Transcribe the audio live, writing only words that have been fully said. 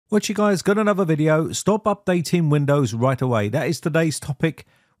What you guys got another video. Stop updating Windows right away. That is today's topic.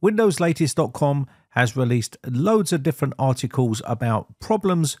 WindowsLatest.com has released loads of different articles about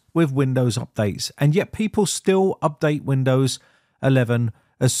problems with Windows updates, and yet people still update Windows 11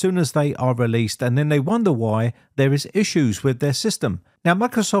 as soon as they are released, and then they wonder why there is issues with their system. Now,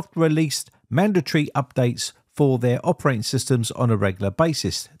 Microsoft released mandatory updates for their operating systems on a regular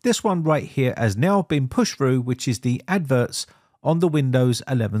basis. This one right here has now been pushed through, which is the adverts on the Windows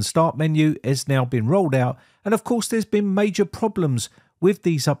 11 start menu. Has now been rolled out, and of course there's been major problems with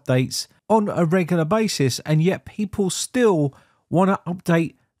these updates on a regular basis, and yet people still want to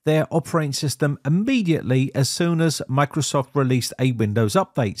update their operating system immediately as soon as Microsoft released a Windows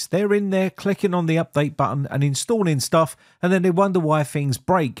update. They're in there clicking on the update button and installing stuff, and then they wonder why things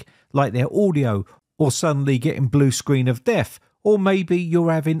break, like their audio, or suddenly getting blue screen of death, or maybe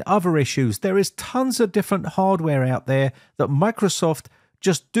you're having other issues. There is tons of different hardware out there that Microsoft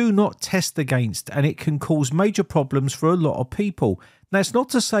just do not test against, and it can cause major problems for a lot of people. Now, it's not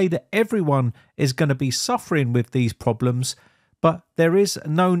to say that everyone is going to be suffering with these problems, but there is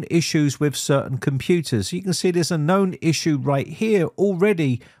known issues with certain computers. You can see there's a known issue right here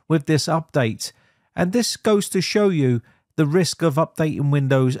already with this update, and this goes to show you the risk of updating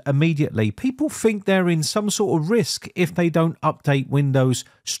Windows immediately. People think they're in some sort of risk if they don't update Windows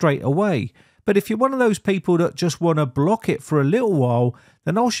straight away. But if you're one of those people that just want to block it for a little while,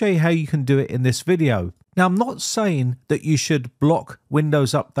 then I'll show you how you can do it in this video. Now, I'm not saying that you should block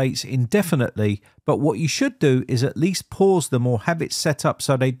Windows updates indefinitely, but what you should do is at least pause them or have it set up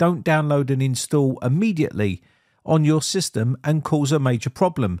so they don't download and install immediately on your system and cause a major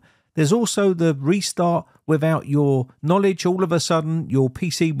problem. There's also the restart without your knowledge. All of a sudden, your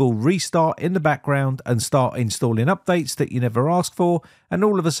PC will restart in the background and start installing updates that you never asked for, and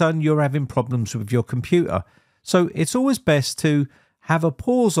all of a sudden you're having problems with your computer. So it's always best to have a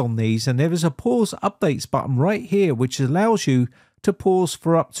pause on these, and there is a pause updates button right here which allows you to pause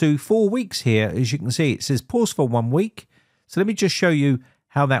for up to 4 weeks here. As you can see, it says pause for 1 week. So let me just show you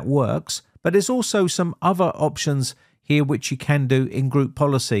how that works. But there's also some other options here which you can do in group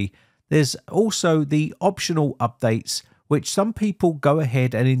policy. There's also the optional updates, which some people go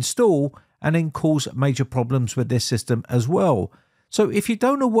ahead and install and then cause major problems with their system as well. So if you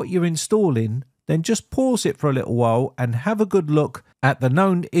don't know what you're installing, then just pause it for a little while and have a good look at the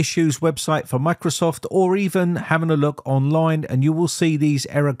known issues website for Microsoft, or even having a look online, and you will see these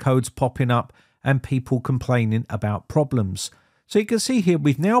error codes popping up and people complaining about problems. So you can see here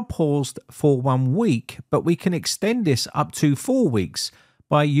we've now paused for 1 week, but we can extend this up to 4 weeks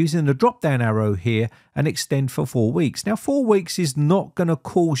by using the drop down arrow here and extend for 4 weeks. Now, 4 weeks is not going to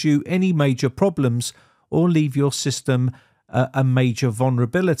cause you any major problems or leave your system a major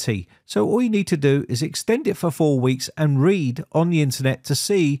vulnerability. So all you need to do is extend it for 4 weeks and read on the internet to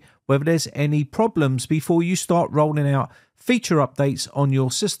see whether there's any problems before you start rolling out feature updates on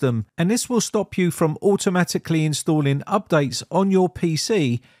your system. And this will stop you from automatically installing updates on your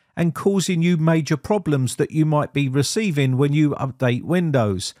PC and causing you major problems that you might be receiving when you update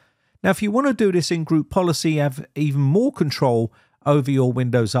Windows. Now, if you want to do this in group policy, have even more control over your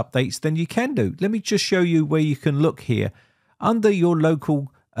Windows updates, then you can do. Let me just show you where you can look here. Under your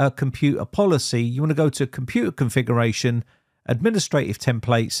local computer policy, you want to go to Computer Configuration, Administrative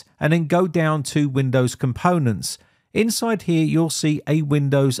Templates, and then go down to Windows Components. Inside here, you'll see a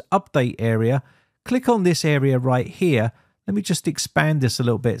Windows Update area. Click on this area right here. Let me just expand this a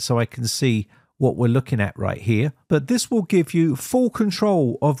little bit so I can see what we're looking at right here. But this will give you full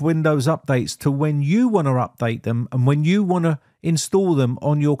control of Windows updates to when you want to update them and when you want to install them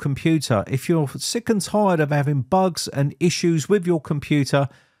on your computer. If you're sick and tired of having bugs and issues with your computer,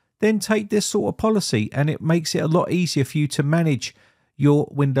 then take this sort of policy, and it makes it a lot easier for you to manage your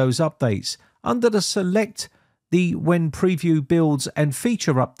Windows updates. Under the select the when preview builds and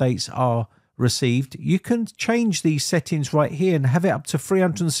feature updates are received, you can change these settings right here and have it up to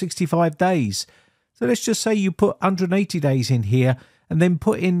 365 days. So let's just say you put 180 days in here and then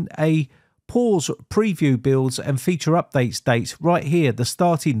put in a pause preview builds and feature updates dates right here, the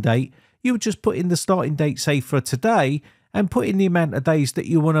starting date. You would just put in the starting date, say for today, and put in the amount of days that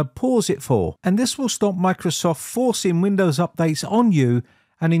you want to pause it for. And this will stop Microsoft forcing Windows updates on you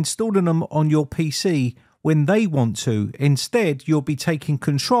and installing them on your PC when they want to. Instead, you'll be taking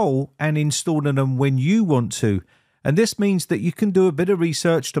control and installing them when you want to. And this means that you can do a bit of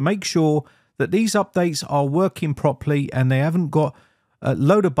research to make sure that these updates are working properly and they haven't got a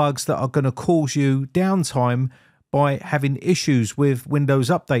load of bugs that are going to cause you downtime by having issues with Windows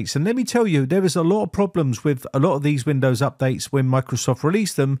updates. And let me tell you, there is a lot of problems with a lot of these Windows updates when Microsoft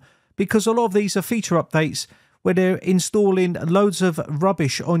released them, because a lot of these are feature updates where they're installing loads of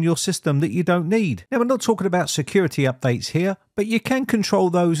rubbish on your system that you don't need. Now, we're not talking about security updates here, but you can control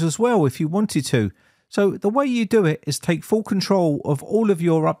those as well if you wanted to. So the way you do it is take full control of all of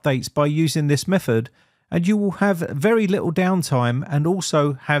your updates by using this method, and you will have very little downtime and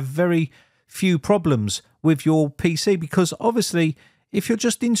also have very few problems with your PC, because obviously if you're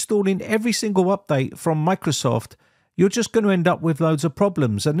just installing every single update from Microsoft, you're just going to end up with loads of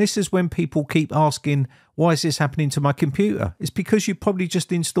problems. And this is when people keep asking, why is this happening to my computer? It's because you probably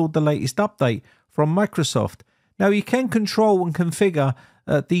just installed the latest update from Microsoft. Now, you can control and configure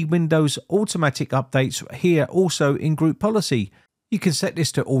the Windows automatic updates here also in group policy. You can set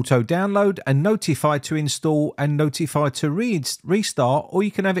this to auto download and notify to install and notify to restart, or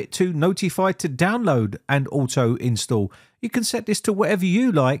you can have it to notify to download and auto install. You can set this to whatever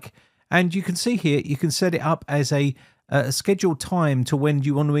you like, and you can see here you can set it up as a scheduled time to when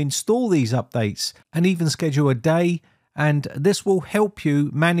you want to install these updates, and even schedule a day, and this will help you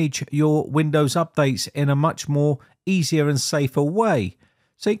manage your Windows updates in a much more easier and safer way.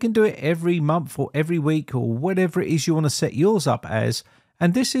 So you can do it every month or every week or whatever it is you want to set yours up as.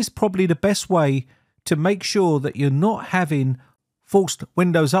 And this is probably the best way to make sure that you're not having forced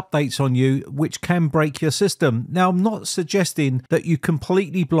Windows updates on you, which can break your system. Now, I'm not suggesting that you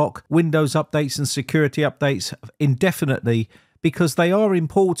completely block Windows updates and security updates indefinitely, because they are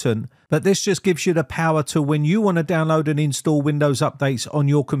important, but this just gives you the power to, when you want to download and install Windows updates on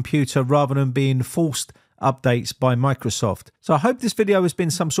your computer, rather than being forced updates by Microsoft. So I hope this video has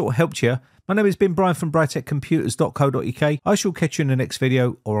been some sort of help to you. My name has been Brian from BritecComputers.co.uk. I shall catch you in the next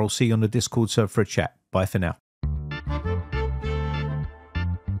video, or I'll see you on the Discord server for a chat. Bye for now.